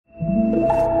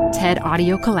TED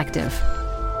Audio Collective.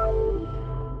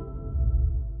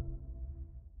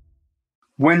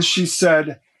 When she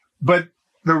said, but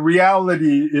the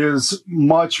reality is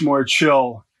much more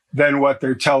chill than what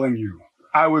they're telling you,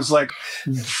 I was like,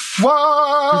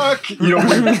 fuck!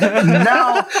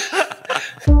 Now...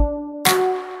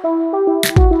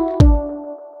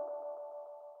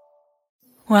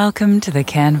 Welcome to the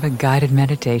Canva guided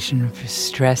meditation for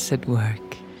stress at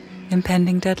work.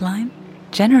 Impending deadline?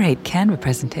 Generate Canva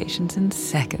presentations in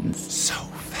seconds. So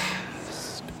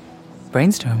fast.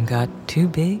 Brainstorm got too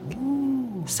big?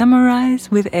 Summarize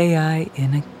with AI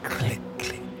in a click.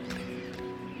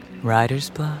 Writer's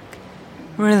block?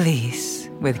 Release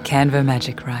with Canva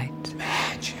Magic Write.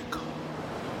 Magical.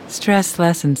 Stress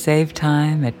less and save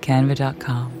time at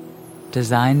canva.com.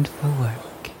 Designed for work.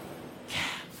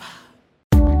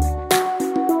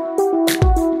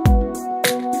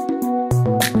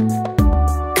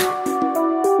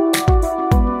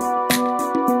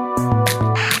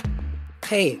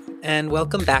 Hey, and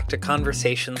welcome back to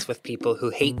Conversations with People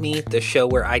Who Hate Me, the show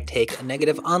where I take a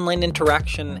negative online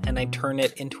interaction and I turn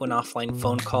it into an offline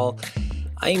phone call.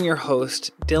 I am your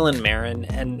host, Dylan Marin,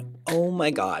 and oh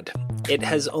my god, it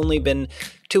has only been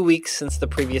 2 weeks since the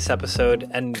previous episode,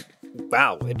 and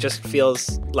wow, it just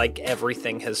feels like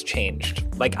everything has changed.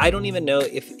 Like, I don't even know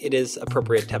if it is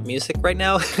appropriate to have music right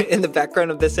now in the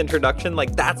background of this introduction.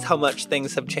 Like, that's how much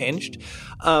things have changed.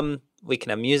 We can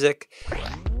have music.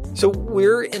 So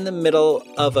we're in the middle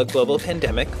of a global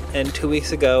pandemic, and 2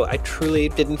 weeks ago, I truly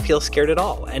didn't feel scared at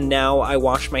all. And now I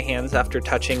wash my hands after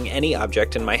touching any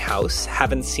object in my house,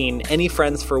 haven't seen any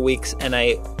friends for weeks, and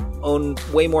I own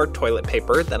way more toilet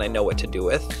paper than I know what to do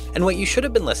with. And what you should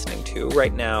have been listening to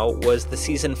right now was the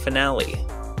season finale,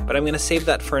 but I'm going to save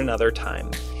that for another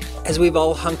time. As we've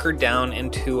all hunkered down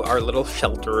into our little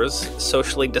shelters,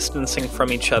 socially distancing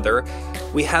from each other,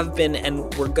 we have been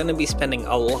and we're going to be spending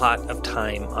a lot of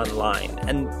time online.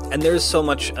 And there's so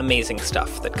much amazing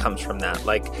stuff that comes from that,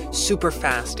 like super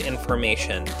fast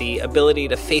information, the ability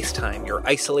to FaceTime your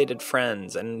isolated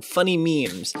friends, and funny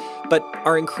memes. But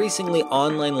our increasingly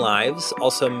online lives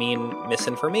also mean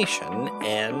misinformation.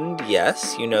 And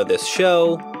yes, you know this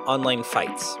show, online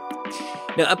fights.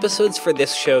 Now, episodes for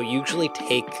this show usually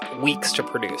take weeks to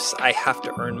produce. I have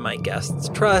to earn my guests'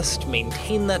 trust,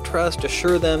 maintain that trust,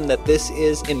 assure them that this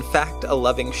is, in fact, a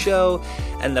loving show,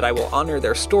 and that I will honor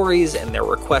their stories and their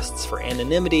requests for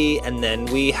anonymity, and then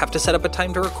we have to set up a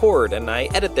time to record, and I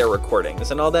edit their recordings,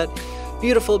 and all that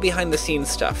beautiful behind-the-scenes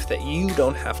stuff that you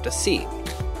don't have to see.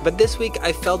 But this week,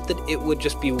 I felt that it would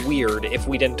just be weird if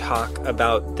we didn't talk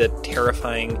about the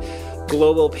terrifying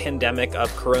global pandemic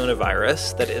of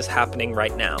coronavirus that is happening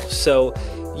right now. So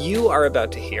you are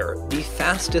about to hear the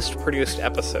fastest produced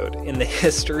episode in the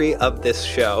history of this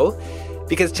show,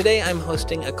 because today I'm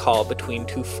hosting a call between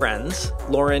two friends,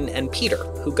 Lauren and Peter,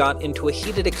 who got into a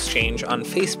heated exchange on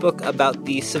Facebook about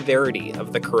the severity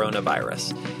of the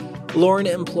coronavirus. Lauren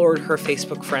implored her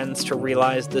Facebook friends to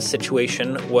realize the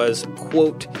situation was,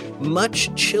 quote,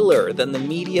 much chiller than the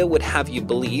media would have you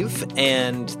believe,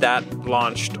 and that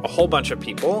launched a whole bunch of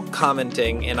people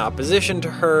commenting in opposition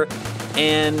to her,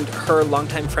 and her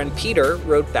longtime friend Peter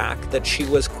wrote back that she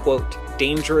was, quote,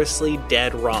 dangerously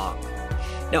dead wrong.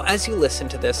 Now, as you listen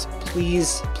to this,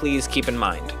 please keep in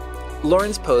mind,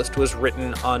 Lauren's post was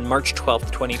written on March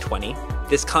 12th, 2020.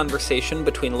 This conversation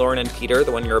between Lauren and Peter,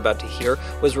 the one you're about to hear,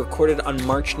 was recorded on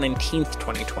March 19th,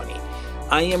 2020.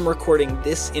 I am recording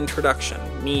this introduction,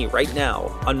 me, right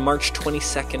now, on March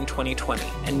 22nd, 2020,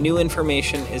 and new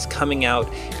information is coming out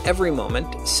every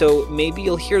moment, so maybe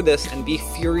you'll hear this and be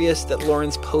furious that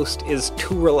Lauren's post is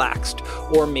too relaxed,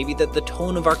 or maybe that the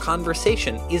tone of our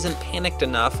conversation isn't panicked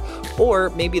enough, or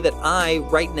maybe that I,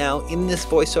 right now, in this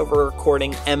voiceover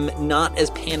recording, am not as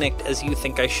panicked as you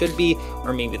think I should be,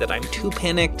 or maybe that I'm too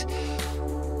panicked.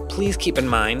 Please keep in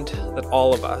mind that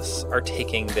all of us are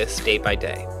taking this day by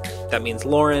day. That means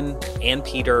Lauren and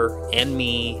Peter and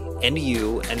me and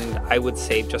you, and I would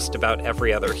say just about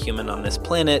every other human on this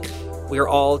planet. We are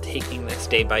all taking this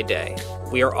day by day.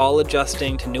 We are all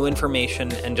adjusting to new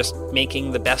information and just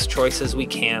making the best choices we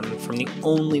can from the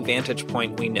only vantage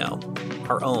point we know,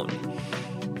 our own.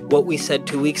 What we said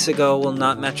 2 weeks ago will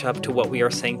not match up to what we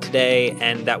are saying today,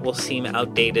 and that will seem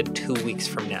outdated 2 weeks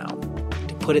from now.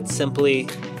 To put it simply,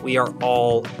 we are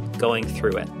all going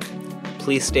through it.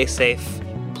 Please stay safe.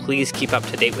 Please keep up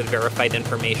to date with verified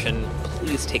information.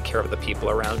 Please take care of the people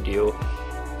around you.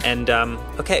 And,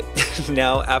 okay,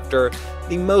 now after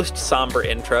the most somber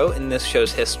intro in this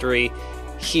show's history,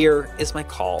 here is my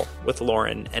call with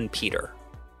Lauren and Peter.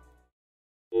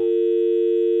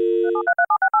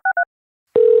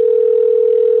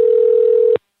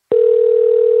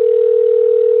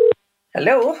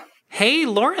 Hello. Hey,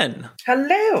 Lauren.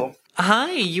 Hello.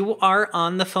 Hi, you are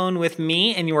on the phone with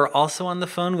me, and you are also on the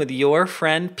phone with your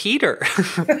friend Peter.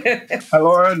 Hi,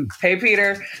 Lauren. Hey,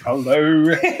 Peter.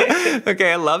 Hello.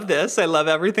 Okay, I love this. I love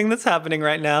everything that's happening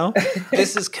right now.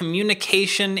 This is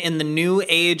communication in the new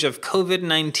age of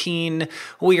COVID-19.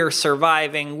 We are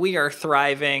surviving. We are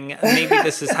thriving. Maybe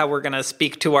this is how we're going to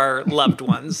speak to our loved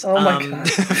ones Oh my God.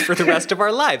 for the rest of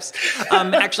our lives.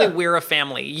 Actually, we're a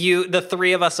family. The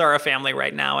three of us are a family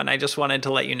right now, and I just wanted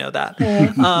to let you know that.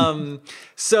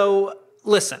 So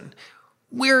listen,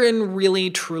 we're in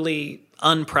really, truly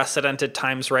unprecedented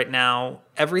times right now.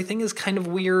 Everything is kind of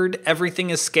weird. Everything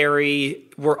is scary.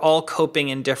 We're all coping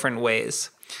in different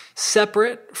ways.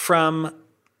 Separate from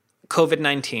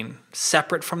COVID-19,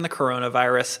 separate from the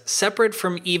coronavirus, separate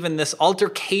from even this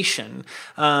altercation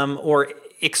or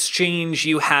exchange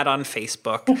you had on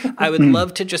Facebook, I would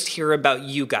love to just hear about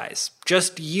you guys,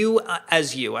 just you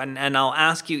as you, and I'll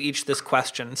ask you each this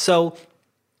question. So,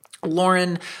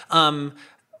 Lauren,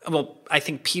 well, I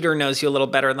think Peter knows you a little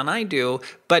better than I do,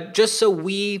 but just so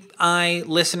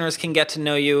listeners can get to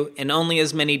know you in only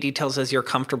as many details as you're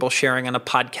comfortable sharing on a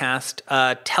podcast,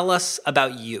 tell us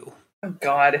about you. Oh,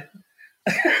 God.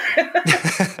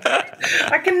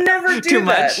 I can never do Too that.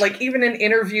 much. Like, even in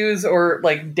interviews or,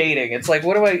 like, dating. It's like,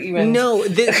 what do I even... No,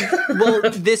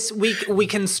 this week we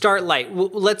can start light.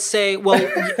 Let's say, what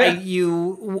did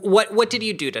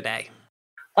you do today?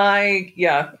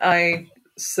 I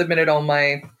submitted all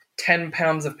my 10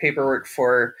 pounds of paperwork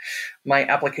for my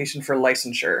application for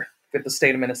licensure with the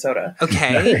state of Minnesota.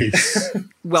 Okay. Nice.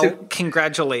 Well,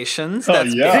 congratulations. Oh,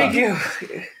 That's yeah. Thank you.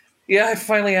 Yeah, it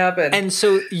finally happened. And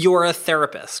so you're a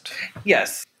therapist.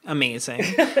 Yes. Amazing.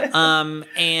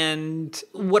 And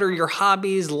what are your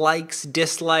hobbies, likes,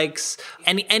 dislikes,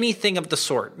 anything of the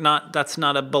sort? That's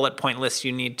not a bullet point list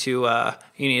you need to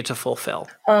fulfill.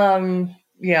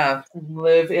 Yeah,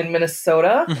 live in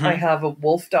Minnesota. Mm-hmm. I have a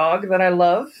wolf dog that I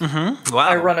love. Mm-hmm. Wow.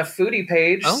 I run a foodie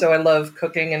page, so I love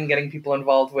cooking and getting people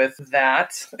involved with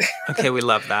that. Okay, we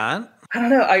love that. I don't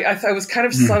know. I was kind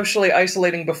of socially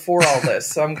isolating before all this,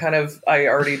 so I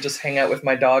already just hang out with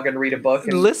my dog and read a book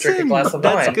and drink a glass of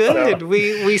wine. That's good. So.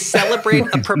 We celebrate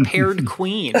a prepared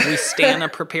queen. We stan a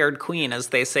prepared queen, as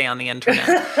they say on the internet.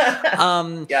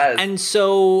 Yes.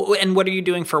 And what are you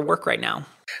doing for work right now?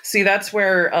 See, that's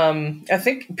where I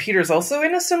think Peter's also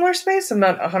in a similar space. I'm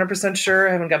not 100% sure.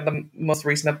 I haven't got the most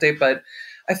recent update, but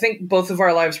I think both of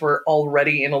our lives were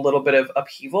already in a little bit of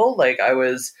upheaval. Like, I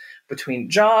was between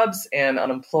jobs and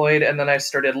unemployed, and then I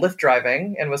started Lyft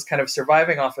driving and was kind of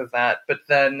surviving off of that. But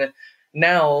then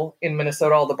now in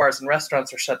Minnesota, all the bars and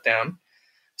restaurants are shut down.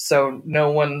 So no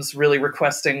one's really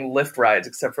requesting Lyft rides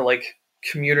except for like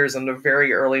commuters in the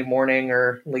very early morning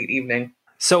or late evening.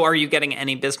 So are you getting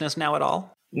any business now at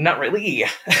all? Not really.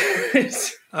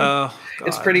 It's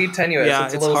pretty tenuous. Yeah,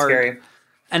 it's a little hard. scary.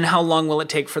 And how long will it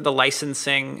take for the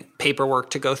licensing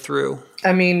paperwork to go through?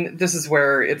 I mean, this is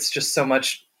where it's just so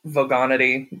much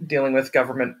vogonity dealing with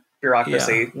government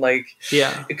bureaucracy.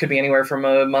 Yeah. It could be anywhere from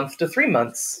a month to 3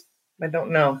 months. I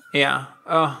don't know. Yeah.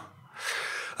 Oh.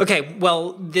 Okay.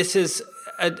 Well, this is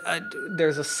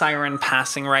there's a siren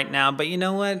passing right now, but you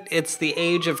know what? It's the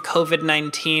age of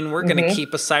COVID-19. We're going to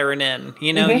keep a siren in.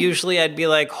 You know, usually I'd be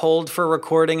like, hold for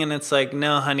recording, and it's like,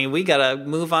 no, honey, we got to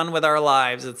move on with our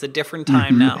lives. It's a different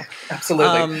time now.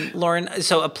 Absolutely. Lauren,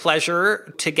 so a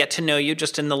pleasure to get to know you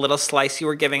just in the little slice you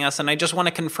were giving us. And I just want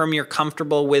to confirm you're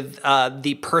comfortable with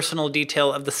the personal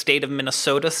detail of the state of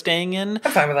Minnesota staying in.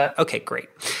 I'm fine with that. Okay, great.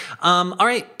 All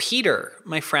right, Peter,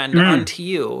 my friend, on to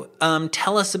you.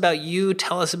 Tell us about you.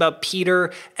 Tell us about Peter.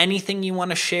 Anything you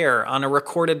want to share on a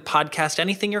recorded podcast,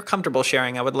 anything you're comfortable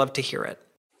sharing, I would love to hear it.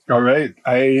 All right.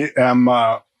 I am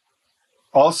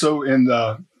also in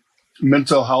the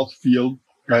mental health field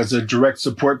as a direct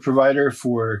support provider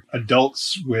for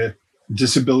adults with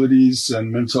disabilities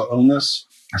and mental illness.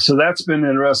 So that's been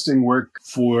interesting work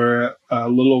for a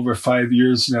little over 5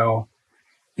 years now.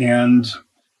 And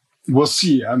we'll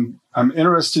see. I'm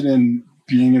interested in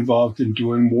being involved in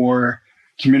doing more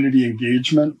community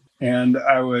engagement. And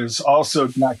I was also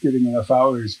not getting enough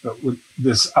hours, but with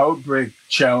this outbreak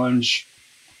challenge,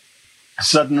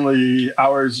 suddenly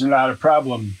hours are not a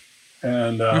problem.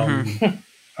 And I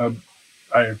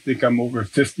think I'm over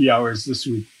 50 hours this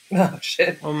week. Oh,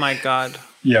 shit. Oh, my God.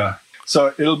 Yeah.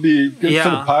 So it'll be good for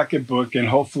the pocketbook, and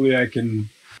hopefully I can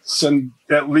send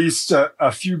at least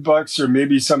a few bucks or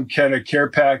maybe some kind of care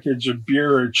package of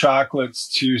beer or chocolates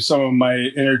to some of my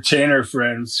entertainer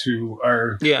friends who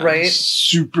are Right.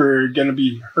 super going to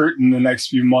be hurting the next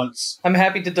few months. I'm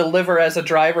happy to deliver as a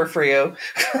driver for you.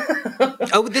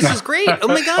 Oh, this is great. Oh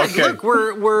my God. Okay. Look,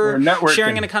 we're networking.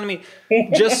 sharing an economy.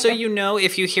 Just so you know,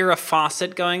 if you hear a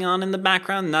faucet going on in the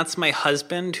background, that's my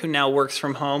husband who now works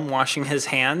from home washing his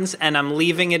hands, and I'm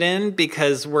leaving it in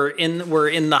because we're in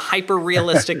the hyper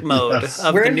realistic mode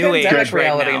of We're the in new age pandemic right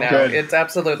reality now. now. Good.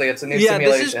 It's a new Yeah,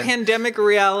 simulation. this is pandemic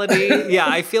reality. Yeah,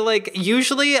 I feel like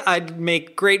usually I'd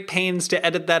make great pains to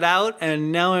edit that out,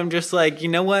 and now I'm just like, you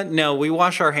know what? No, we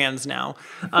wash our hands now.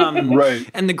 Right.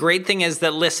 And the great thing is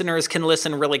that listeners can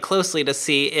listen really closely to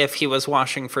see if he was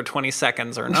washing for 20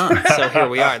 seconds or not. So here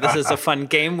we are. This is a fun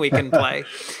game we can play.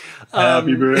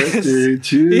 Happy birthday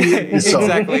to you.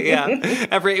 Exactly. Yeah.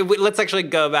 Let's actually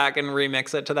go back and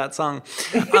remix it to that song.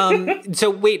 So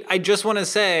wait, I just want to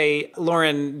say,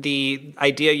 Lauren, the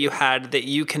idea you had that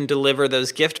you can deliver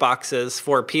those gift boxes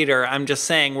for Peter. I'm just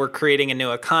saying we're creating a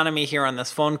new economy here on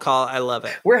this phone call. I love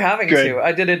it. We're having Good. to.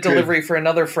 I did a delivery for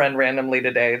another friend randomly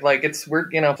today. Like we're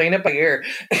playing it by ear.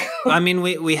 I mean,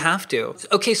 we have to.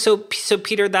 Okay, so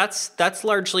Peter, that's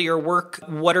largely your work.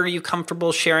 What are you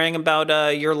comfortable sharing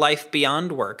about your life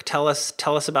beyond work? Tell us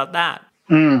about that.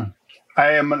 I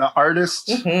am an artist.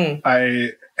 Mm-hmm.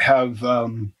 I have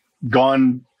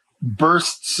gone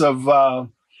bursts of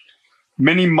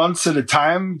many months at a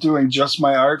time doing just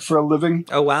my art for a living.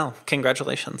 Oh wow!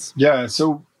 Congratulations. Yeah.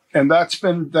 So, and that's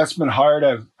been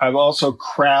hard. I've also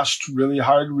crashed really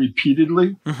hard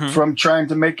repeatedly from trying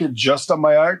to make it just on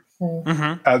my art.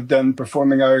 Mm-hmm. I've done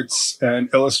performing arts and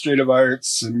illustrative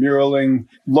arts and muraling,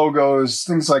 logos,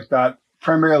 things like that.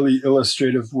 Primarily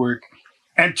illustrative work.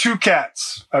 And 2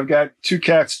 cats. I've got 2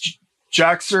 cats,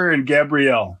 Joxer and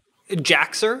Gabrielle.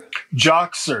 Joxer,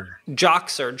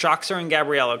 and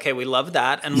Gabrielle. Okay, we love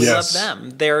that, and we Yes. love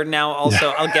them. They're now also.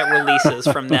 I'll get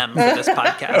releases from them for this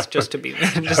podcast, just to be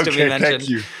mentioned. Thank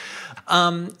you.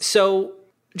 So,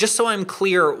 just so I'm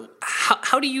clear,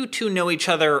 how do you two know each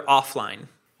other offline?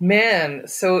 Man,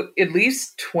 so at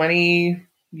least 20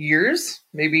 years,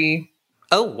 maybe,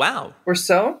 Oh wow! or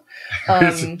so.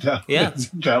 Is it that, yeah. is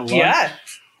it that long? Yeah.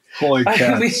 Holy I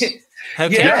cats. mean,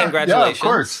 Okay, Yeah, congratulations. of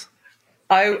course.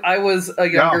 I was a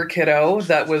younger Yeah. kiddo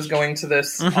that was going to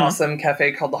this awesome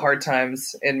cafe called the Hard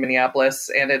Times in Minneapolis,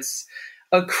 and it's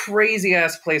a crazy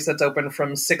ass place that's open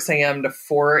from 6 a.m. to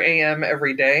 4 a.m.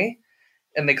 every day,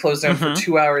 and they close down for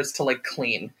 2 hours to like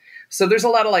clean. So there's a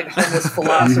lot of like homeless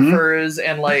philosophers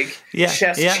and like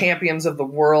chess champions of the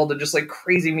world, and just like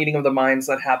crazy meeting of the minds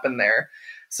that happen there.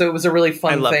 So it was a really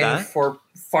fun thing that. for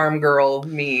farm girl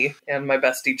me and my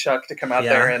bestie Chuck to come out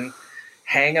there and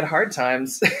hang at Hard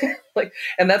Times.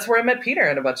 And that's where I met Peter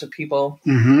and a bunch of people.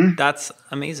 Mm-hmm. That's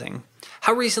amazing.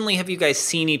 How recently have you guys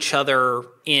seen each other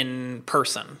in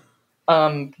person?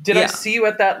 Did I see you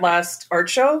at that last art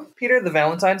show, Peter? The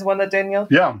Valentine's one that Danielle?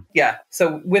 Yeah. Yeah.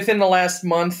 So within the last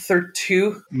month or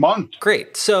two.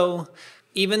 Great. So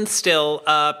even still,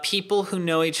 people who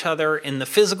know each other in the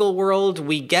physical world,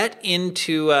 we get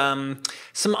into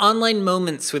some online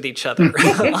moments with each other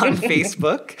on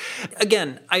Facebook.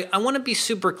 Again, I want to be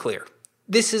super clear.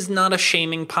 This is not a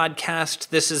shaming podcast.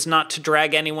 This is not to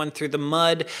drag anyone through the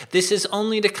mud. This is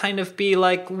only to kind of be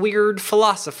like weird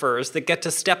philosophers that get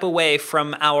to step away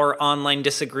from our online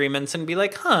disagreements and be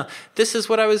like, this is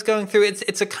what I was going through.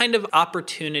 It's a kind of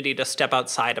opportunity to step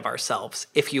outside of ourselves,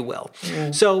 if you will.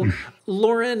 So,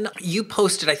 Lauren, you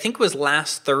posted, I think it was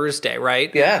last Thursday, right?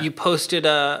 Yeah. You posted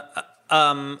a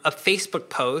Facebook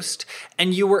post,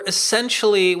 and you were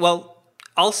essentially,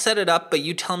 I'll set it up, but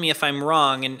you tell me if I'm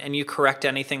wrong and you correct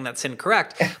anything that's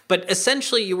incorrect. But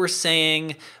essentially you were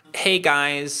saying, hey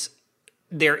guys,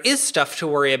 there is stuff to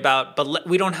worry about, but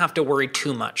we don't have to worry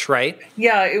too much, right?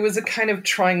 Yeah, it was a kind of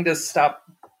trying to stop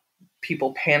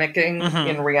people panicking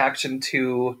in reaction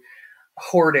to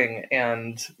hoarding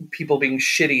and people being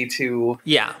shitty to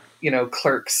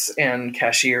clerks and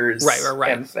cashiers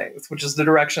and things, which is the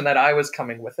direction that I was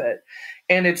coming with it.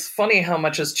 And it's funny how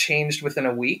much has changed within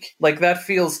a week. Like that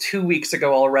feels 2 weeks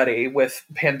ago already with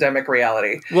pandemic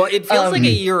reality. Well, it feels like a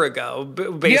year ago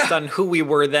based on who we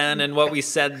were then and what we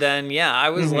said then. Yeah,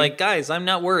 I was like, guys, I'm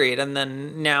not worried. And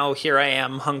then now here I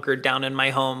am hunkered down in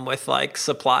my home with like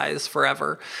supplies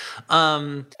forever.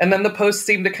 And then the posts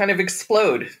seemed to kind of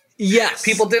explode. Yes.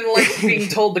 People didn't like being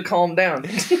told to calm down.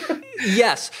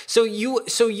 Yes. So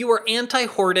you were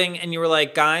anti-hoarding and you were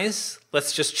like, guys,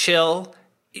 let's just chill.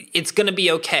 it's going to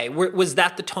be okay. Was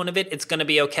that the tone of it? It's going to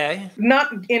be okay?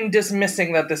 Not in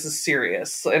dismissing that this is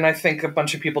serious. And I think a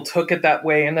bunch of people took it that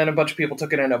way, and then a bunch of people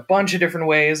took it in a bunch of different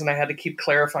ways, and I had to keep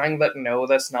clarifying that, no,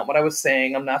 that's not what I was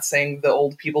saying. I'm not saying the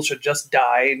old people should just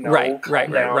die. No,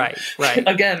 calm down. Right.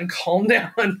 Again, calm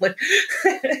down. But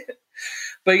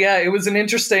yeah, it was an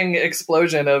interesting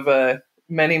explosion of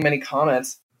many, many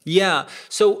comments. Yeah.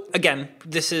 So again,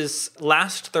 this is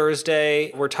last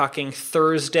Thursday. We're talking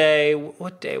Thursday.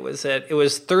 What day was it? It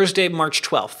was Thursday, March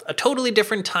 12th. A totally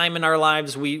different time in our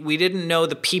lives. We didn't know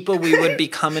the people we would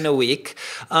become in a week.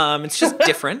 It's just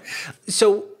different.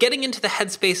 So getting into the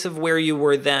headspace of where you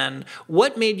were then,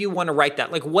 what made you want to write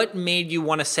that? Like, what made you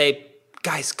want to say,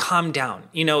 guys, calm down.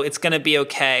 It's going to be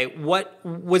okay. What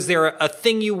was there a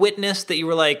thing you witnessed that you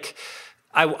were like,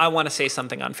 I want to say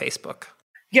something on Facebook?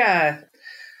 Yeah.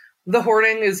 The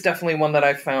hoarding is definitely one that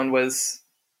I found was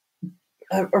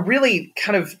a really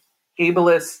kind of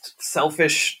ableist,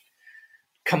 selfish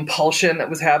compulsion that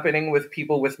was happening with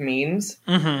people with means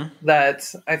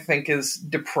that I think is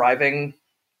depriving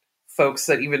folks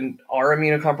that even are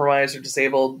immunocompromised or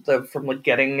disabled from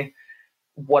getting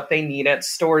what they need at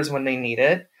stores when they need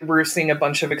it. We're seeing a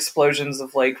bunch of explosions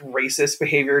of racist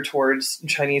behavior towards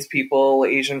Chinese people,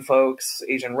 Asian folks,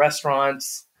 Asian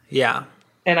restaurants. Yeah.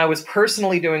 And I was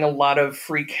personally doing a lot of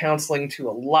free counseling to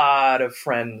a lot of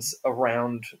friends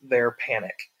around their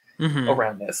panic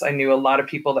around this. I knew a lot of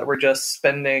people that were just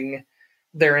spending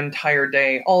their entire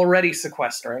day already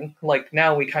sequestering.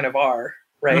 Now we kind of are,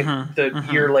 right? The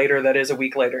year later, that is a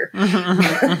week later.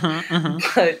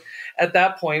 But at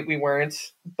that point, we weren't.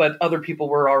 But other people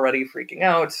were already freaking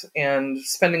out and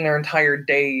spending their entire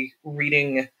day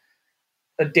reading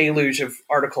a deluge of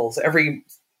articles, every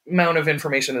amount of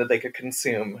information that they could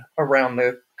consume around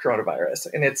the coronavirus.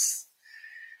 And it's,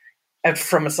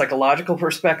 from a psychological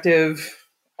perspective,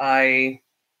 I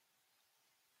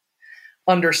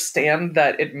understand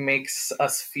that it makes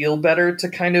us feel better to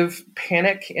kind of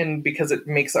panic, and because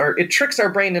it tricks our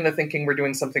brain into thinking we're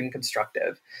doing something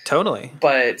constructive. Totally.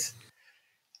 But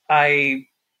I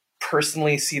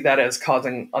personally see that as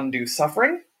causing undue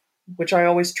suffering, which I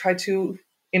always try to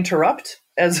interrupt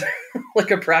as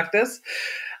a practice.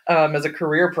 As a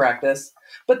career practice.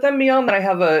 But then beyond that, I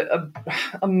have a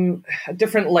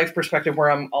different life perspective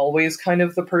where I'm always kind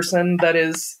of the person that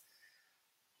is,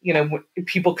 when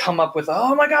people come up with,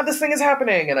 oh my God, this thing is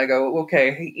happening. And I go,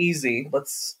 okay, easy,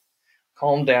 let's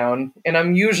calm down. And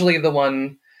I'm usually the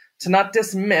one to not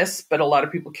dismiss, but a lot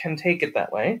of people can take it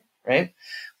that way, right?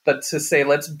 But to say,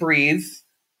 let's breathe.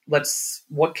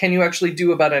 What can you actually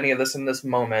do about any of this in this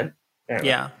moment?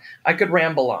 Yeah. I could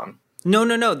ramble on. No.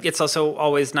 It's also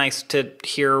always nice to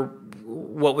hear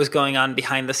what was going on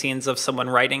behind the scenes of someone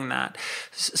writing that.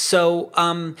 So,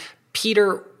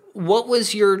 Peter, what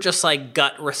was your just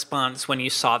gut response when you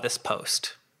saw this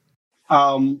post?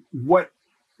 What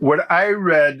I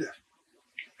read,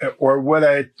 or what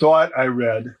I thought I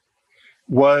read,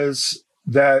 was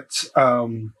that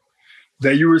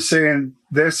that you were saying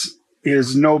this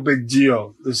is no big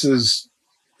deal. This is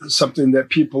something that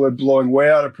people are blowing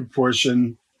way out of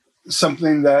proportion.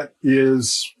 Something that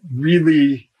is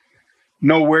really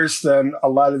no worse than a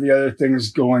lot of the other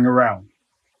things going around.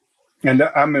 And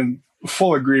I'm in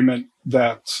full agreement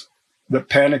that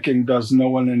panicking does no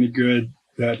one any good,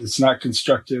 that it's not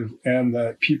constructive, and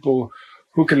that people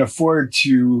who can afford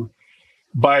to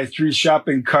buy 3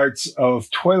 shopping carts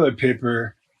of toilet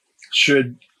paper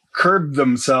should curb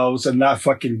themselves and not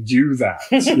fucking do that,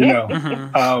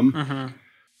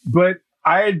 But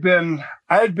I had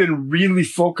been really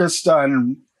focused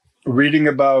on reading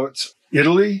about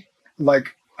Italy.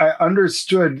 I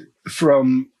understood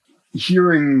from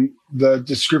hearing the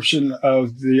description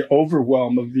of the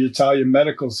overwhelm of the Italian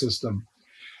medical system,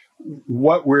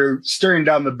 what we're staring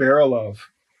down the barrel of,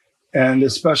 and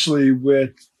especially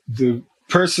with the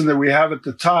person that we have at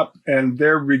the top and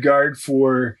their regard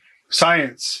for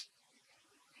science.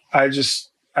 I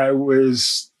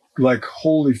was like,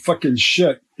 holy fucking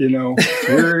shit.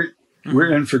 We're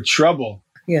in for trouble.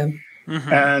 Yeah.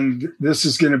 And this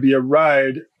is going to be a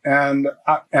ride. And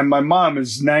my mom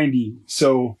is 90.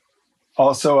 So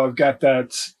also I've got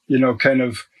that, kind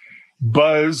of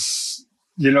buzz,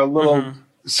 little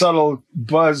subtle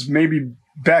buzz, maybe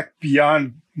back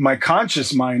beyond my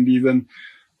conscious mind even,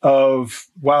 of,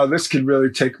 wow, this could really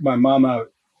take my mom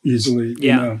out easily,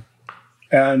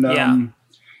 And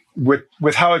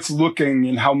with how it's looking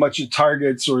and how much it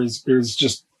targets or is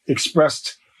just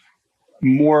expressed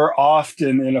more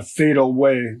often in a fatal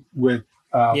way with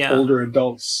older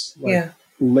adults,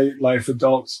 late life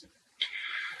adults.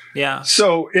 Yeah.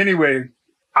 So anyway,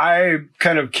 I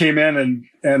kind of came in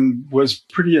and was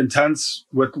pretty intense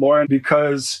with Lauren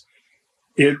because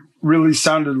it really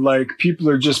sounded like people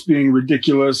are just being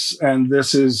ridiculous and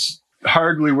this is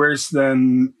hardly worse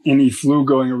than any flu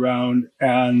going around,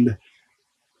 and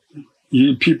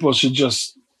people should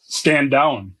just stand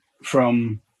down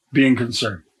from being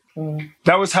concerned.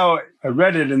 That was how I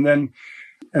read it. And then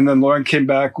Lauren came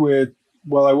back with,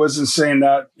 well, I wasn't saying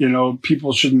that,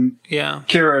 people shouldn't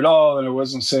care at all. And I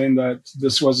wasn't saying that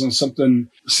this wasn't something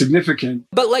significant.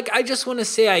 But I just want to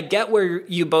say, I get where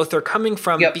you both are coming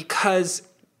from because,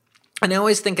 and I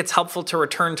always think it's helpful to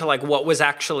return to what was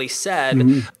actually said.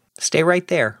 Mm-hmm. Stay right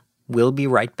there. We'll be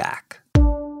right back.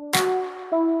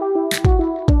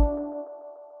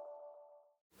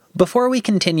 Before we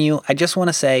continue, I just want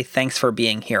to say thanks for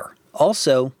being here.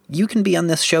 Also, you can be on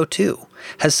this show too.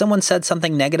 Has someone said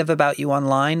something negative about you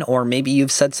online, or maybe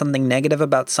you've said something negative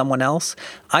about someone else?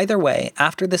 Either way,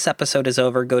 after this episode is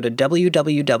over, go to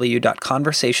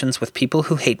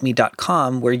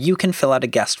www.conversationswithpeoplewhohateme.com where you can fill out a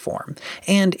guest form.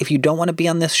 And if you don't want to be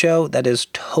on this show, that is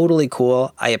totally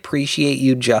cool. I appreciate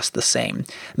you just the same.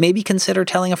 Maybe consider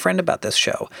telling a friend about this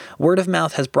show. Word of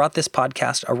mouth has brought this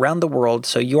podcast around the world,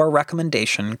 so your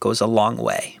recommendation goes a long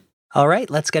way. All right,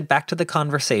 let's get back to the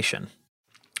conversation.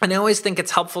 And I always think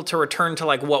it's helpful to return to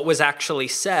what was actually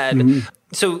said. Mm-hmm.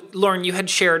 So, Lauren, you had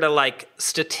shared a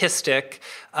statistic.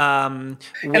 And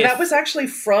that was actually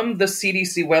from the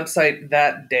CDC website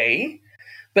that day.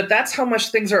 But that's how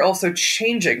much things are also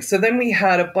changing. So then we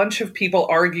had a bunch of people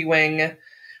arguing,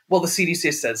 well, the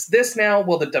CDC says this now.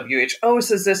 Well, the WHO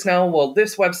says this now. Well,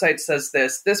 this website says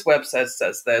this. This website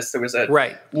says this. There was a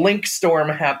link storm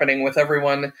happening with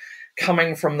everyone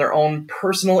coming from their own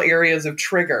personal areas of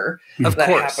trigger. Of that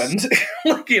course. Happened.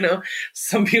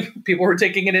 Some people were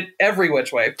taking it in every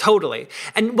which way. Totally.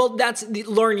 And that's,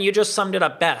 Lauren, you just summed it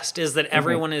up best, is that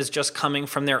everyone is just coming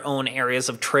from their own areas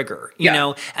of trigger, you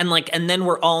know? And then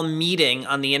we're all meeting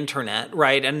on the internet,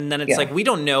 right? And then it's we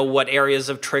don't know what areas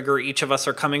of trigger each of us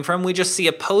are coming from. We just see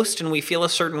a post and we feel a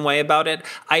certain way about it.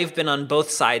 I've been on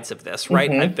both sides of this, right?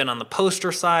 I've been on the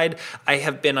poster side. I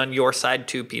have been on your side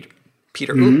too, Peter.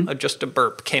 Just a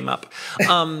burp came up.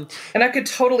 And I could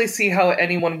totally see how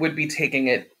anyone would be taking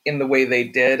it in the way they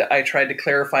did. I tried to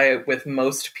clarify it with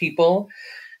most people.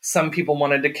 Some people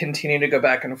wanted to continue to go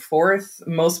back and forth.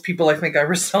 Most people, I think I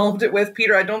resolved it with.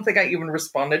 Peter, I don't think I even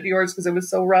responded to yours because it was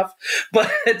so rough.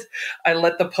 But I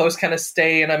let the post kind of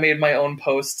stay, and I made my own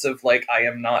posts of I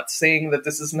am not saying that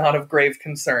this is not of grave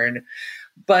concern.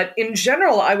 But in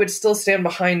general, I would still stand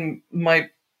behind my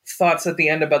thoughts at the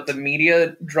end about the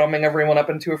media drumming everyone up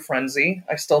into a frenzy.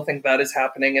 I still think that is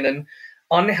happening in an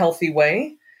unhealthy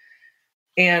way.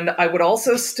 And I would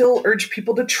also still urge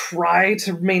people to try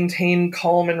to maintain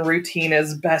calm and routine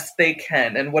as best they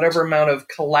can. And whatever amount of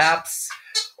collapse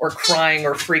or crying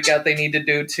or freak out they need to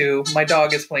do to, my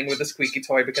dog is playing with a squeaky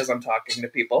toy because I'm talking to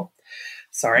people.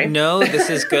 Sorry. No, this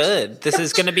is good. This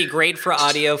is going to be great for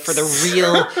audio, for the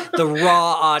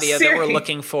raw audio that we're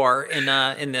looking for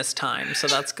in this time. So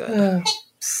that's good.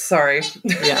 Sorry.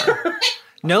 Yeah.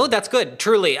 No, that's good.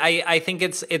 Truly, I think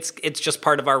it's just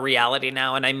part of our reality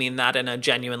now, and I mean that in a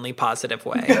genuinely positive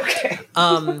way. Okay.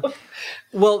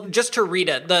 Well, just to read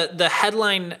it, the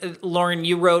headline, Lauren,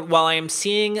 you wrote, while I am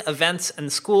seeing events and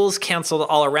schools canceled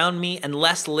all around me and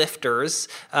less lifters,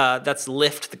 that's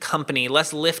Lyft, the company,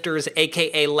 less lifters,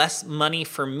 aka less money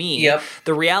for me. Yep.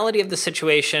 The reality of the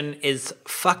situation is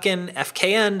fucking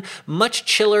FKN, much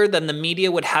chiller than the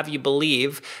media would have you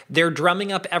believe. They're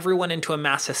drumming up everyone into a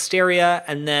mass hysteria,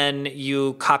 and then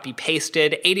you copy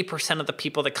pasted 80% of the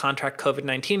people that contract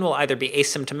COVID-19 will either be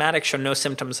asymptomatic, show no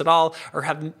symptoms at all, or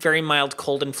have very mild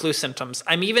cold and flu symptoms.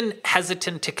 I'm even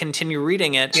hesitant to continue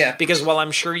reading it because while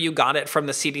I'm sure you got it from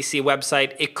the CDC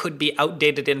website, it could be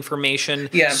outdated information,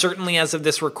 certainly as of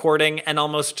this recording and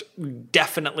almost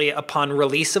definitely upon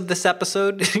release of this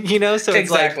episode, so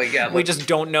it's we just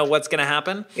don't know what's going to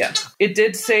happen. Yeah.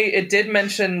 It did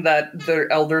mention that the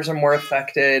elders are more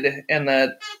affected and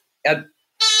that and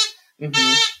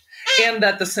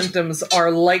that the symptoms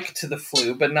are like to the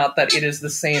flu, but not that it is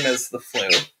the same as the flu.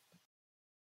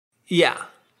 Yeah,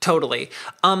 totally.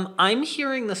 I'm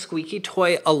hearing the squeaky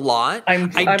toy a lot. I'm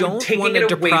taking it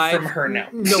away from her now.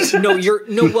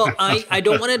 I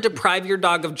don't want to deprive your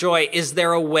dog of joy. Is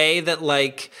there a way that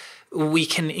we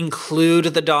can include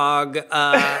the dog?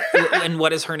 And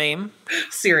what is her name?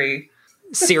 Siri.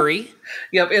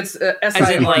 Yep, it's As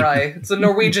in, like, SIRI. It's a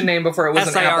Norwegian name before it was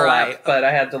an Apple SIRI. app, but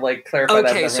I had to clarify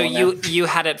that. Okay, so you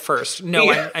had it first. No,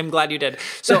 Yeah. I'm glad you did.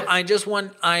 So I just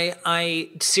want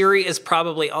Siri is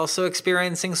probably also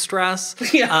experiencing stress.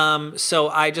 Yeah. So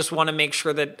I just want to make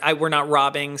sure that we're not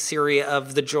robbing Siri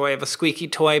of the joy of a squeaky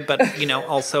toy, but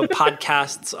also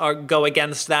podcasts go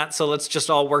against that. So let's just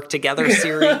all work together,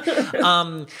 Siri.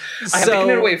 I have taken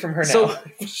it away from her now. So,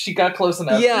 she got close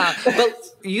enough. yeah, but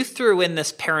you threw in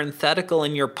this parenthetical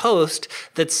in your post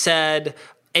that said,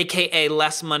 AKA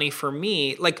less money for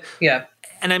me. Yeah.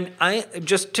 And I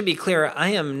just to be clear, I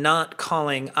am not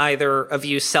calling either of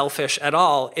you selfish at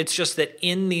all. It's just that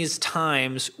in these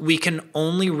times, we can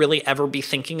only really ever be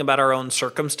thinking about our own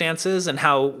circumstances and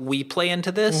how we play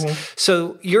into this. Mm-hmm.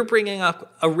 So you're bringing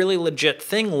up a really legit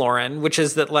thing, Lauren, which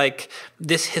is that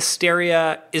this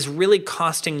hysteria is really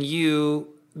costing you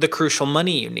the crucial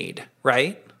money you need,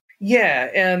 right? Yeah,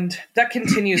 and that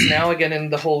continues now again in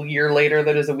the whole year later,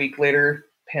 that is a week later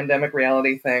pandemic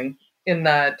reality thing, in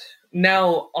that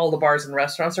now all the bars and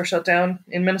restaurants are shut down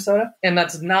in Minnesota, and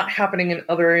that's not happening in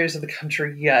other areas of the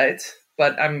country yet,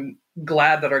 but I'm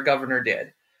glad that our governor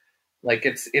did.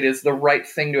 It is the right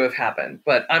thing to have happened,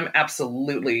 but I'm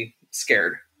absolutely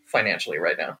scared financially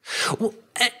right now. Well,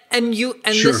 and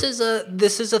Sure.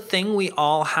 this is a thing we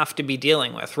all have to be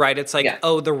dealing with, right? It's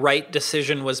the right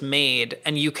decision was made,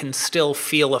 and you can still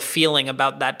feel a feeling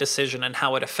about that decision and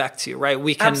how it affects you, right?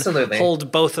 We can Absolutely.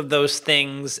 hold both of those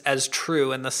things as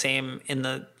true in the same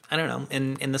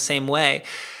way.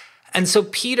 And so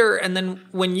Peter, and then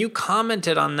when you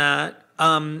commented on that,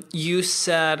 you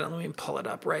said, let me pull it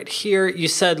up right here. You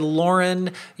said,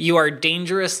 Lauren, you are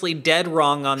dangerously dead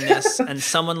wrong on this. And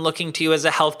someone looking to you as a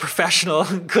health professional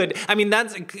could,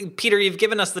 that's, Peter, you've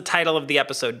given us the title of the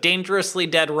episode. Dangerously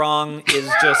Dead Wrong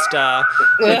is just,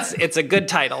 it's a good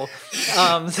title.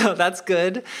 So that's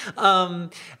good.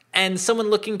 And someone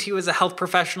looking to you as a health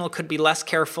professional could be less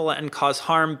careful and cause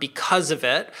harm because of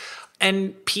it.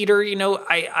 And Peter,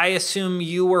 I assume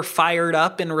you were fired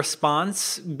up in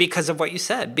response because of what you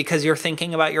said, because you're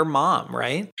thinking about your mom,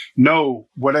 right? No,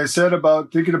 what I said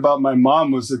about thinking about my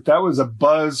mom was that was a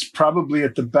buzz probably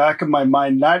at the back of my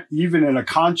mind, not even in a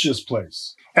conscious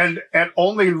place. And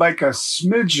only a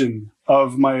smidgen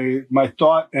of my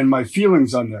thought and my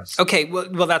feelings on this. Okay,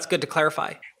 well, that's good to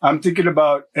clarify. I'm thinking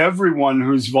about everyone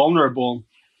who's vulnerable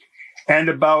and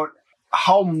about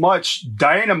how much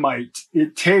dynamite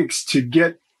it takes to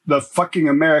get the fucking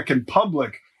American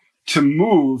public to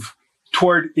move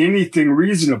toward anything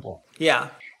reasonable. Yeah.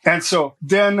 And so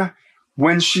then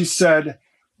when she said,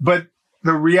 but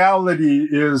the reality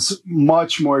is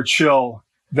much more chill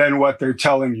than what they're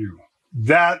telling you,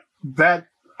 that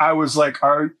I was like,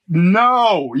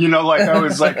 no, I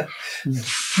was like,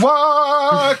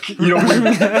 fuck,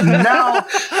 now,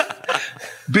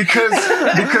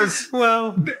 because,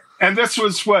 well, and this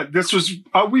was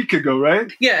a week ago,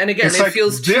 right? Yeah, and again, it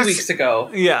feels 2 weeks ago.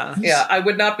 Yeah. Yeah, I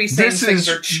would not be saying things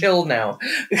are chill now.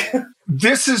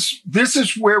 This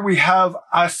is where we have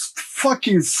a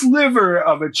fucking sliver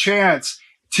of a chance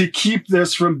to keep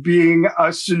this from being a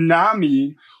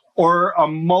tsunami or a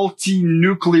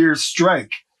multi-nuclear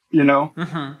strike,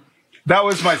 Mm-hmm. That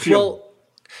was my feeling. Well,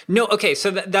 no, okay,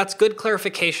 so that's good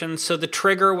clarification. So the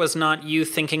trigger was not you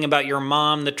thinking about your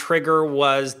mom. The trigger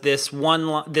was this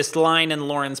line in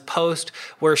Lauren's post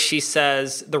where she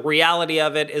says the reality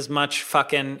of it is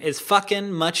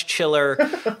fucking much chiller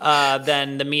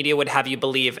than the media would have you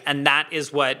believe, and that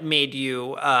is what made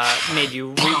you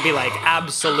be like,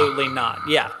 absolutely not.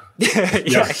 Yeah.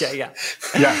 Yeah.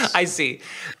 Yes. I see.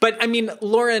 But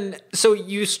Lauren, so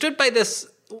you stood by this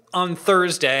on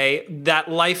Thursday, that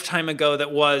lifetime ago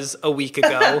that was a week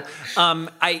ago.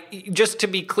 I just to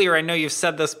be clear, I know you've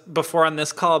said this before on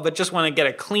this call, but just want to get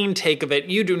a clean take of it.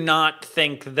 You do not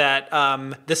think that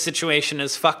the situation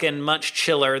is fucking much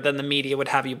chiller than the media would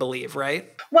have you believe, right?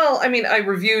 Well, I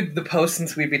reviewed the post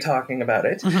since we'd be talking about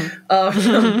it.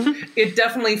 Mm-hmm. It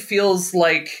definitely feels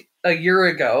like a year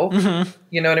ago. Mm-hmm.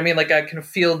 You know what I mean? I can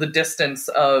feel the distance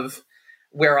of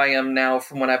where I am now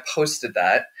from when I posted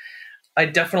that. I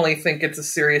definitely think it's a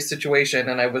serious situation,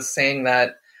 and I was saying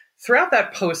that throughout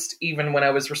that post, even when I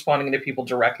was responding to people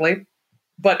directly.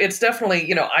 But it's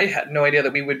definitely, I had no idea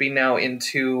that we would be now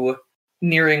into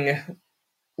nearing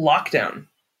lockdown.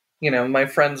 My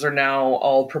friends are now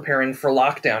all preparing for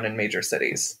lockdown in major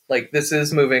cities. This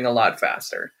is moving a lot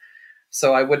faster.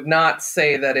 So I would not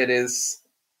say that it is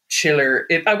chiller.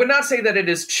 I would not say that it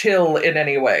is chill in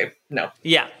any way. No.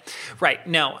 Yeah, right.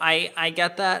 No, I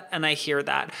get that and I hear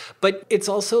that. But it's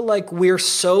also we're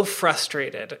so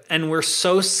frustrated and we're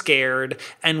so scared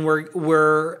and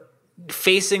we're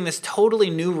facing this totally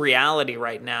new reality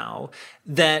right now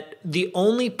that the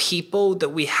only people that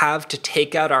we have to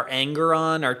take out our anger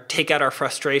on or take out our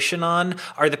frustration on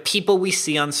are the people we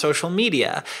see on social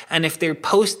media. And if they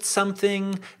post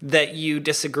something that you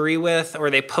disagree with, or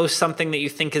they post something that you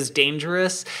think is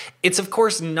dangerous, it's of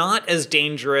course not as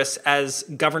dangerous as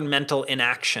governmental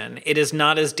inaction. It is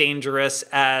not as dangerous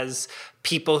as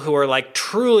people who are like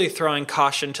truly throwing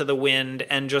caution to the wind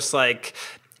and just like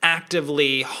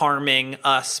actively harming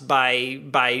us by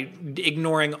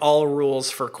ignoring all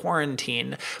rules for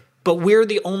quarantine. But we're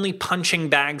the only punching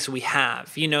bags we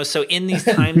have, you know? So in these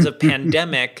times of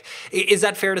pandemic, is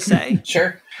that fair to say?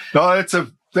 Sure. No,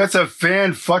 that's a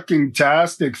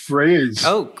fan-fucking-tastic phrase.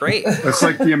 Oh, great. That's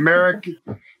like the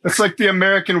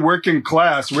American working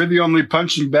class. We're the only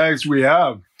punching bags we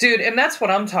have. Dude, and that's what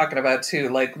I'm talking about too.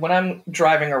 Like when I'm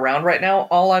driving around right now,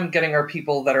 all I'm getting are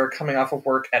people that are coming off of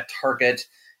work at Target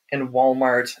and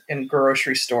Walmart and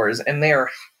grocery stores, and they are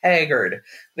haggard.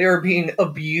 They are being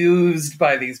abused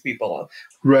by these people.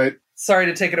 Right. Sorry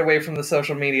to take it away from the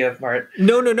social media, Mart.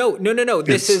 No.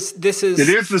 This is. It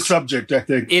is the subject, I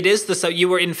think. It is you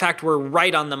were, in fact, were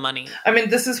right on the money. I mean,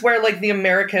 this is where like the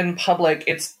American public,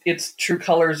 its true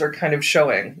colors are kind of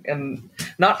showing, and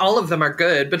not all of them are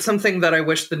good. But something that I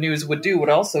wish the news would do would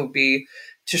also be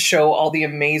to show all the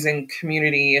amazing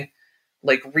community,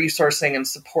 like resourcing and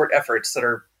support efforts that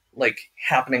are like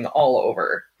happening all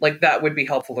over. Like that would be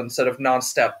helpful instead of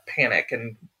nonstop panic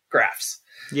and graphs.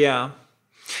 Yeah.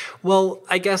 Well,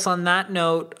 I guess on that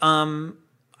note,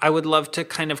 I would love to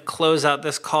kind of close out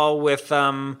this call with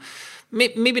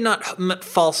maybe not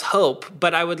false hope,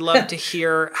 but I would love to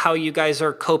hear how you guys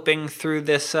are coping through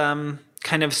this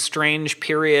kind of strange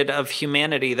period of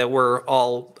humanity that we're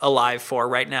all alive for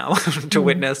right now to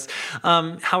witness.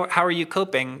 How are you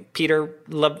coping? Peter,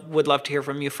 would love to hear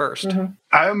from you first. Mm-hmm.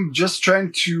 I'm just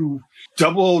trying to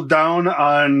double down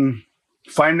on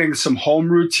finding some home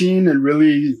routine and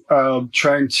really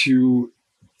trying to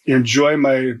enjoy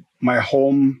my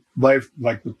home life,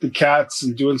 like with the cats,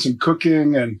 and doing some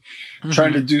cooking and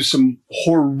trying to do some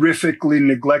horrifically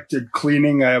neglected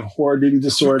cleaning. I have hoarding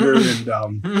disorder.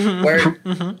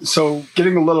 And so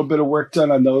getting a little bit of work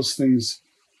done on those things.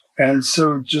 And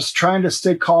so just trying to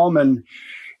stay calm and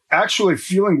actually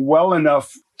feeling well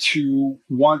enough to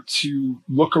want to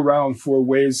look around for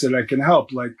ways that I can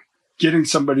help, like getting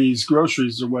somebody's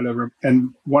groceries or whatever,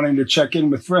 and wanting to check in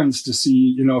with friends to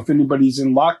see, you know, if anybody's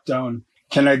in lockdown,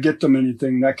 can I get them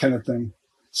anything, that kind of thing.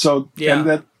 So,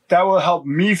 and that will help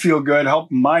me feel good, help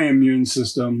my immune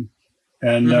system,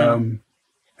 and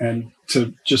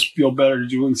to just feel better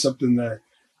doing something that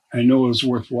I know is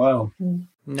worthwhile.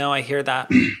 No, I hear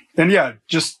that. And yeah,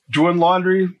 just doing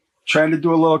laundry, trying to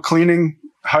do a little cleaning,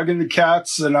 hugging the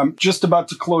cats, and I'm just about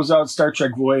to close out Star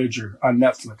Trek Voyager on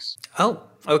Netflix. Oh,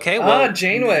 okay. Well,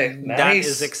 Janeway. Nice. That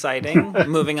is exciting.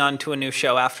 Moving on to a new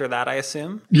show after that, I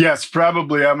assume? Yes,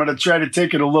 probably. I'm going to try to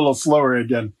take it a little slower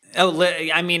again. Oh,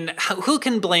 I mean, who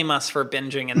can blame us for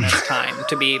binging in this time,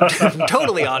 to be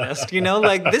totally honest? You know,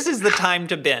 like, this is the time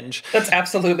to binge. That's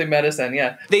absolutely medicine,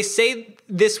 yeah. They say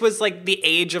this was, like, the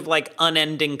age of, like,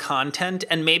 unending content,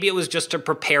 and maybe it was just to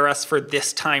prepare us for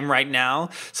this time right now.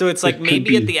 So it's like,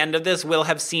 maybe at the end of this, we'll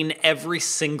have seen every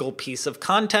single piece of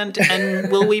content,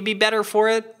 and will we be better for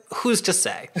it? Who's to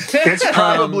say? It's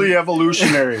probably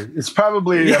evolutionary. It's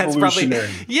probably evolutionary.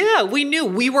 We knew.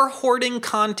 We were hoarding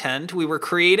content. We were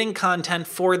creating content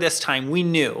for this time. We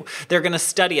knew. They're going to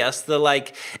study us. The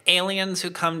like aliens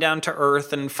who come down to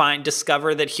Earth and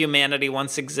discover that humanity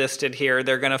once existed here.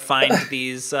 They're going to find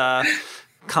these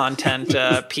content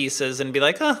pieces and be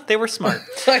like, oh, they were smart.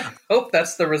 I hope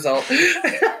that's the result.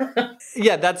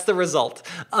 Yeah, that's the result.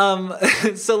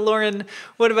 So Lauren,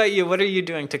 what about you? What are you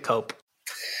doing to cope?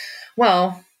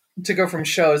 Well, to go from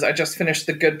shows, I just finished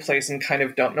The Good Place and kind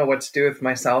of don't know what to do with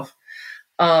myself.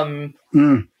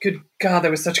 Good God, that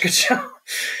was such a good show.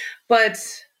 But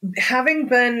having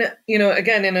been, you know,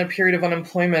 again, in a period of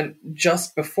unemployment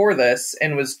just before this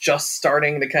and was just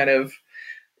starting to kind of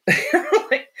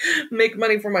like make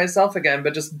money for myself again,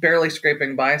 but just barely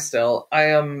scraping by still, I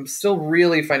am still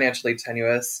really financially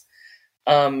tenuous.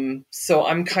 So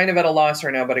I'm kind of at a loss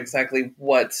right now about exactly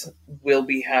what will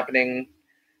be happening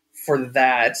for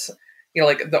that. You know,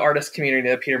 like the artist community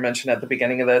that Peter mentioned at the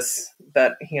beginning of this,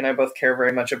 that he and I both care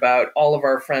very much about. All of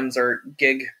our friends are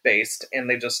gig based and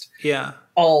they just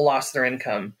all lost their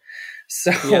income.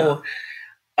 So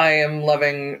I am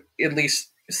loving at least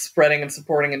spreading and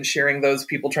supporting and sharing those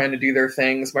people trying to do their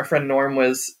things. My friend Norm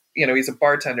was, you know, he's a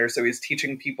bartender, so he's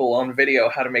teaching people on video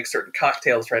how to make certain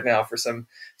cocktails right now for some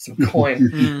coin.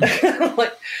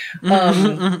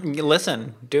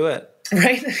 Listen, do it.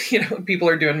 right? People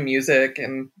are doing music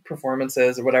and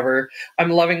performances or whatever.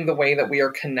 I'm loving the way that we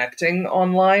are connecting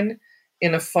online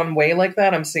in a fun way like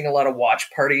that. I'm seeing a lot of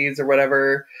watch parties or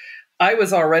whatever. I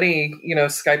was already,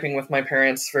 Skyping with my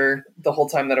parents for the whole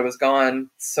time that I was gone.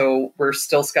 So we're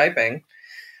still Skyping.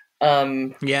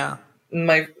 Yeah.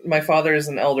 My father is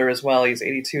an elder as well. He's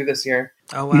 82 this year.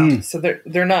 Oh, wow. So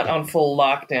they're not on full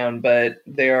lockdown, but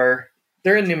they're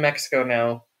in New Mexico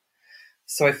now.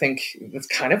 So I think it's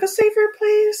kind of a safer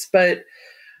place, but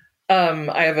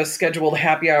I have a scheduled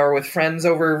happy hour with friends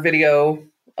over video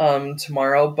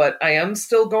tomorrow, but I am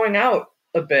still going out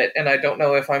a bit, and I don't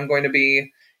know if I'm going to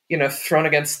be, thrown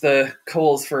against the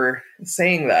coals for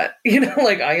saying that.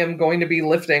 I am going to be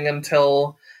lifting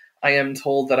until I am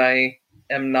told that I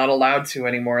am not allowed to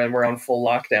anymore and we're on full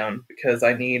lockdown because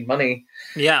I need money.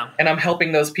 Yeah. And I'm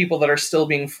helping those people that are still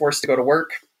being forced to go to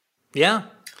work. Yeah.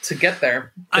 To get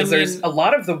there. Because there's a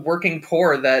lot of the working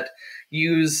poor that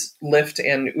use Lyft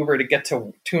and Uber to get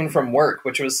to and from work,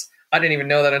 which was, I didn't even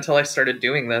know that until I started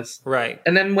doing this. Right.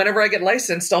 And then whenever I get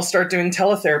licensed, I'll start doing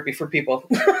teletherapy for people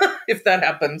if that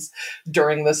happens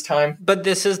during this time. But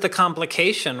this is the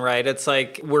complication, right? It's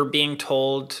like we're being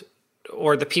told,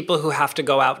 or the people who have to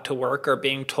go out to work are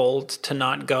being told to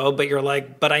not go, but you're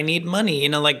like, but I need money.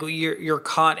 You're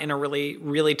caught in a really,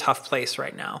 really tough place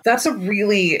right now. That's and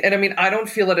I mean, I don't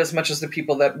feel it as much as the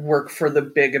people that work for the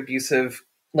big abusive,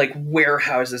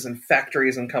 warehouses and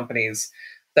factories and companies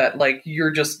that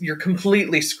you're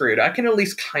completely screwed. I can at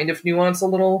least kind of nuance a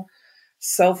little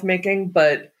self-making,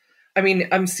 but I mean,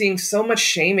 I'm seeing so much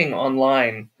shaming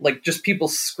online, just people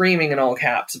screaming in all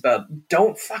caps about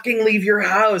don't fucking leave your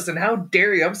house and how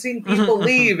dare you. I'm seeing people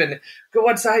leave and go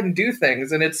outside and do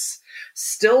things. And it's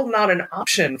still not an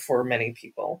option for many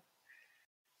people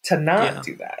to not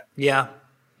do that. Yeah.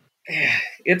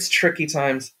 It's tricky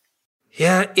times.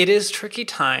 Yeah, it is tricky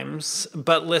times,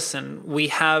 but listen, we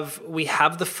have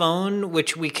the phone,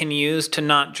 which we can use to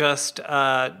not just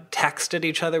text at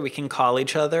each other, we can call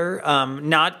each other.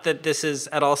 Not that this is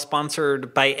at all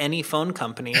sponsored by any phone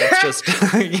company. It's just,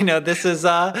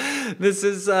 this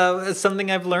is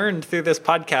something I've learned through this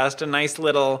podcast. A nice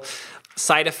little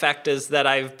side effect is that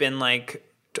I've been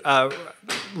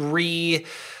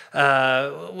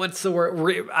what's the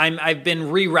word? I've been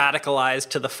re-radicalized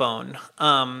to the phone.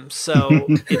 So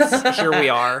here we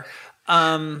are.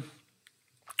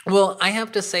 Well, I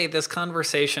have to say this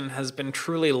conversation has been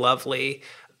truly lovely.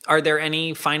 Are there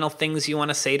any final things you want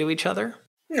to say to each other?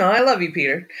 No, I love you,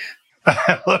 Peter.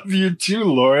 I love you too,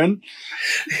 Lauren.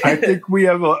 I think we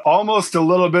have almost a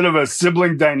little bit of a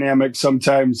sibling dynamic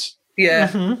sometimes. Yeah.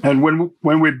 Mm-hmm. And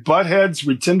when we butt heads,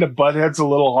 we tend to butt heads a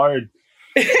little hard.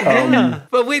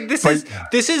 But wait, this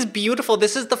is beautiful.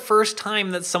 This is the first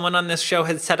time that someone on this show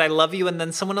has said I love you, and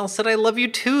then someone else said I love you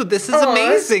too. This is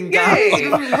amazing, guys.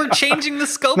 We're changing the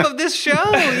scope of this show.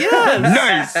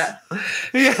 Yes. Nice.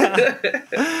 Yeah.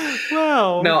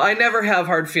 Wow. No, I never have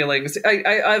hard feelings.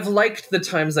 I've liked the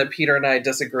times that Peter and I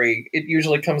disagree. It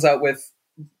usually comes out with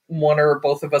one or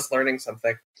both of us learning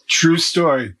something. True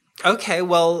story. Okay,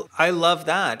 well, I love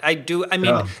that. I do. I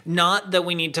mean, not that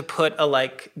we need to put a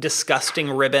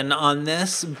disgusting ribbon on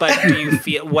this, but do you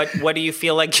feel what do you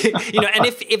feel like? And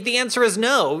if the answer is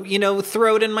no,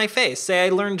 throw it in my face. Say I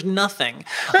learned nothing.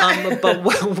 But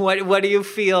what do you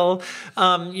feel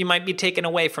you might be taking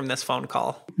away from this phone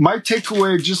call? My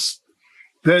takeaway just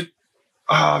that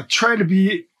try to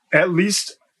be at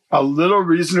least a little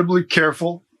reasonably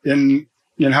careful in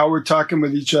how we're talking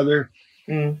with each other,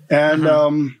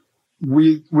 and.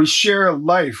 We share a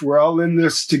life. We're all in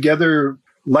this together,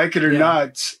 like it or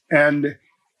not. And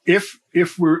if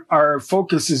our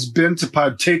focus has been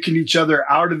to taking each other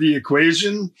out of the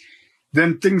equation,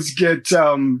 then things get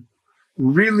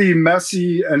really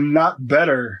messy and not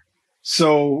better.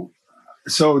 So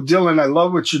Dylan, I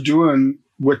love what you're doing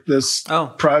with this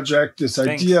project, this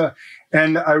idea,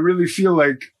 and I really feel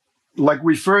like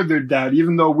we furthered that,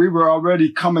 even though we were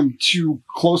already coming to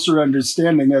closer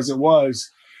understanding as it was.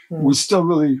 We still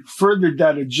really furthered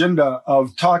that agenda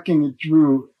of talking it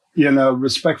through in a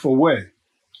respectful way.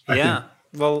 I think,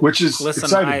 well, which is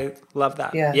exciting. I love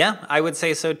that. Yeah, I would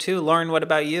say so too. Lauren, what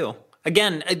about you?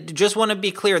 Again, I just want to be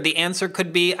clear. The answer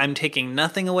could be, I'm taking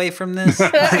nothing away from this.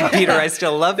 Peter, I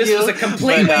still love you. This was a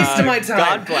complete waste of my time.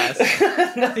 God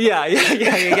bless. Yeah.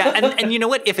 And you know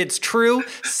what? If it's true,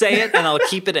 say it and I'll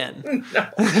keep it in.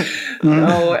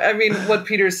 No, I mean, what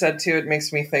Peter said too, it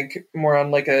makes me think more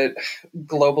on a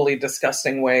globally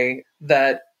disgusting way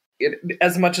that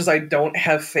as much as I don't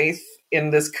have faith in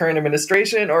this current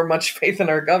administration or much faith in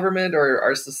our government or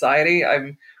our society,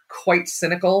 I'm quite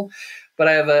cynical. but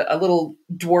I have a little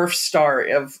dwarf star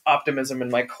of optimism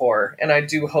in my core. And I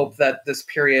do hope that this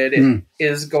period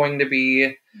is going to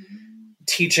be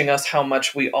teaching us how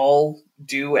much we all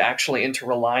do actually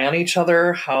interrely on each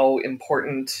other, how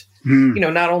important,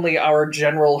 not only our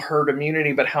general herd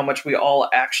immunity, but how much we all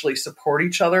actually support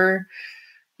each other,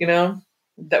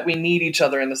 that we need each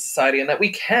other in the society and that we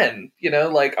can,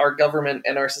 like our government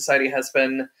and our society has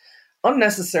been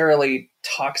unnecessarily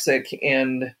toxic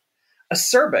and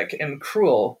acerbic and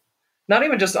cruel, not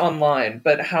even just online,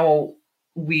 but how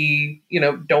we,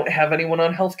 don't have anyone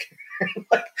on healthcare.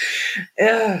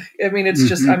 It's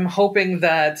just,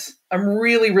 I'm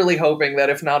really, really hoping that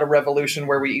if not a revolution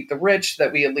where we eat the rich,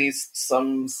 that we at least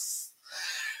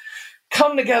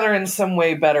come together in some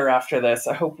way better after this.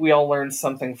 I hope we all learn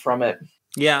something from it.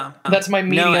 Yeah. That's my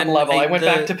medium level. I went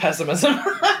back to pessimism.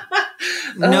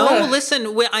 No,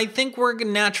 listen, I think we're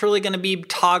naturally going to be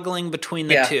toggling between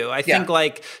the two. I think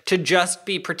to just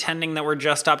be pretending that we're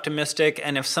just optimistic,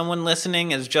 and if someone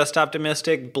listening is just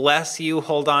optimistic, bless you,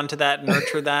 hold on to that,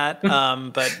 nurture that.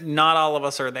 But not all of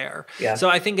us are there. Yeah. So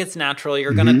I think it's natural.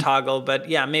 You're going to toggle, but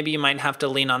maybe you might have to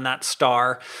lean on that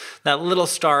star, that little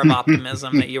star of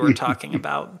optimism that you were talking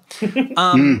about.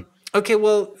 Okay,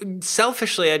 well,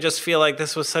 selfishly, I just feel like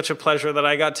this was such a pleasure that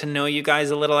I got to know you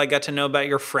guys a little. I got to know about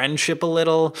your friendship a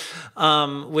little,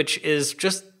 which is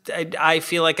just, I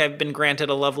feel like I've been granted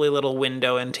a lovely little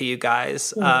window into you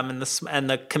guys and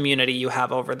the community you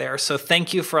have over there. So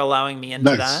thank you for allowing me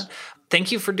into that.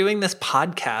 Thank you for doing this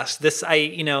podcast.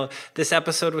 This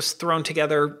episode was thrown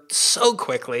together so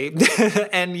quickly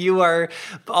and you are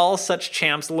all such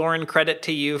champs. Lauren, credit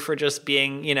to you for just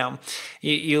being,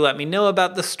 you let me know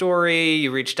about the story.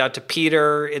 You reached out to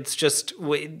Peter. It's just,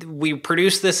 we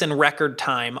produced this in record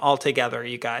time all together,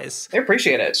 you guys. I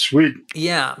appreciate it. Sweet.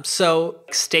 Yeah. So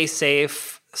stay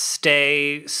safe.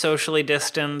 Stay socially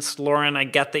distanced. Lauren, I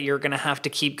get that you're going to have to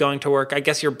keep going to work. I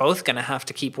guess you're both going to have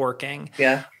to keep working.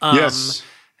 Yeah. Yes.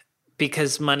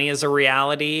 Because money is a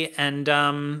reality. And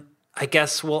I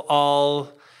guess we'll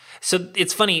all... So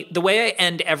it's funny, the way I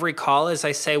end every call is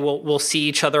I say, we'll see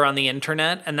each other on the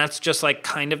internet. And that's just like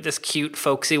kind of this cute,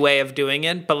 folksy way of doing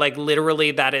it. But like literally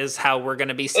that is how we're going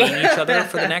to be seeing each other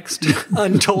for the next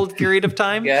untold period of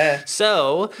time. Yeah.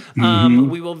 So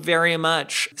we will very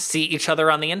much see each other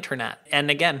on the internet.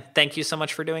 And again, thank you so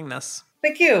much for doing this.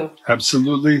 Thank you.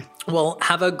 Absolutely. Well,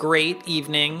 have a great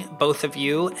evening, both of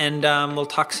you. And we'll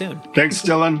talk soon. Thanks,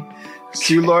 Dylan.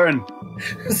 See you, Lauren.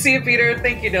 See you, Peter.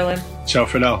 Thank you, Dylan. Ciao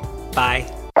for now. Bye.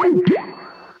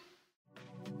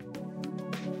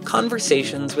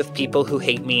 Conversations with People Who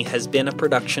Hate Me has been a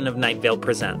production of Night Vale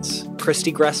Presents.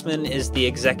 Christy Gressman is the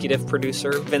executive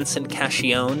producer, Vincent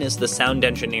Cascione is the sound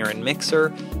engineer and mixer,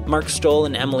 Mark Stoll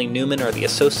and Emily Newman are the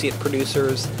associate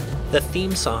producers. The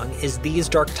theme song is These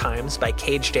Dark Times by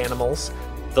Caged Animals.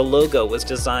 The logo was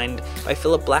designed by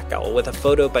Philip Blackowl with a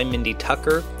photo by Mindy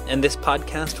Tucker, and this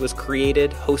podcast was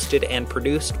created, hosted, and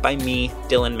produced by me,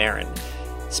 Dylan Marin.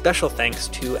 Special thanks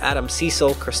to Adam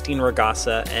Cecil, Christine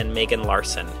Ragasa, and Megan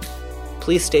Larson.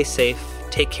 Please stay safe,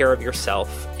 take care of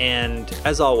yourself, and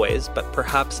as always, but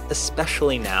perhaps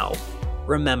especially now,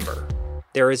 remember,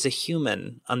 there is a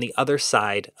human on the other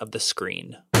side of the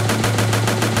screen.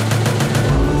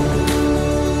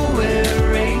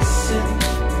 We're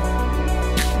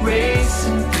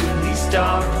racing through these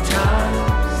dark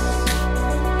times,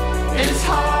 and it's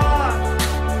hard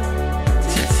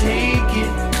to take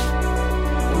it.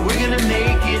 We're gonna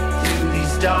make it through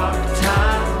these dark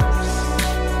times.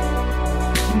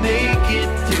 Make it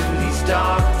through these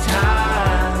dark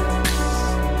times.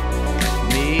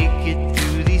 Make it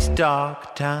through these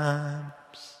dark times.